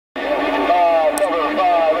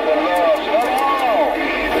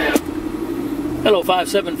Hello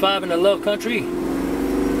 575 in the Love Country.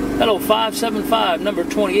 Hello 575, number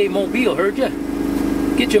 28 Mobile, heard ya?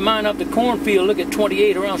 Get your mind up the cornfield, look at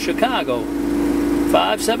 28 around Chicago.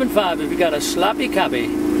 575 if you got a sloppy copy.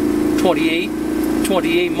 28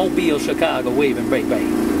 Mobile, Chicago, waving break back.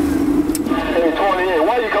 Hey 28,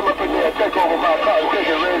 why you come up in there and take over my Cotton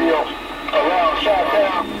Picket radio around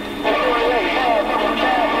Chi-Town? Hey 28,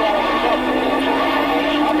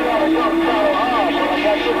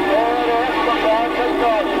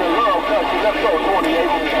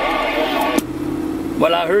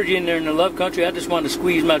 well, I heard you in there in the Love Country. I just wanted to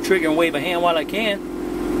squeeze my trigger and wave a hand while I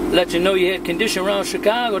can. Let you know you had condition around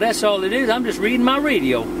Chicago. That's all it is. I'm just reading my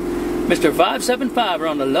radio. Mr. 575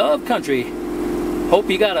 around the Love Country. Hope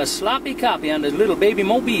you got a sloppy copy on this little baby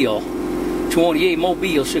Mobile. 28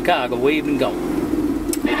 Mobile, Chicago, waved and gone.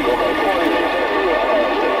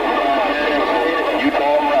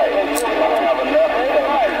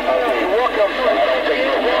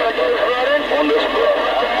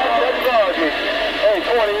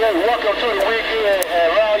 Welcome to the weekend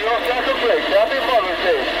around your second break. Happy Mother's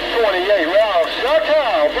Day. 28 round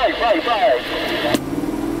Chi-Town. Break.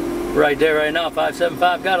 Right there, right now,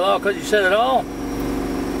 575 got it all because you said it all.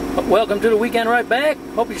 Welcome to the weekend right back.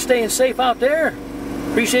 Hope you're staying safe out there.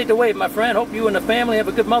 Appreciate the wave, my friend. Hope you and the family have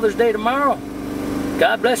a good Mother's Day tomorrow.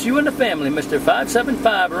 God bless you and the family, Mr.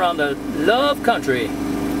 575 around the Love Country.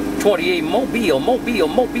 28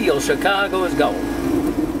 Mobile, Chicago is gone.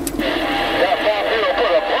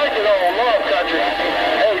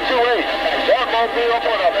 Mobile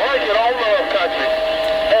put a blanket on Love Country.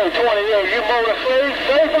 Hey, 28, you motor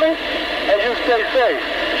safely and you stay safe.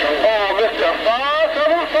 Oh, Mr.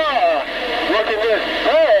 575, look at this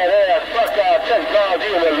badass Buckeye technology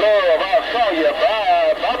and the love. I saw you.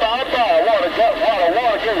 Bye.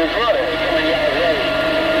 Water get is running.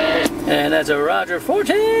 And that's a Roger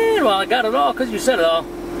 14. Well, I got it all because you said it all.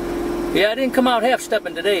 Yeah, I didn't come out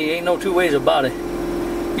half-stepping today. Ain't no two ways about it.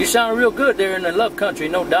 You sound real good there in the Love Country,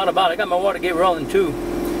 no doubt about it. I got my water gate rolling too.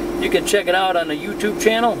 You can check it out on the YouTube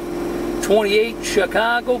channel. 28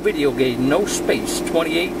 Chicago Video Gate, no space.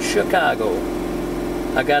 28 Chicago.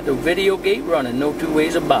 I got the video gate running, no two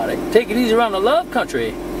ways about it. Take it easy around the Love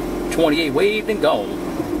Country. 28 waved and gone.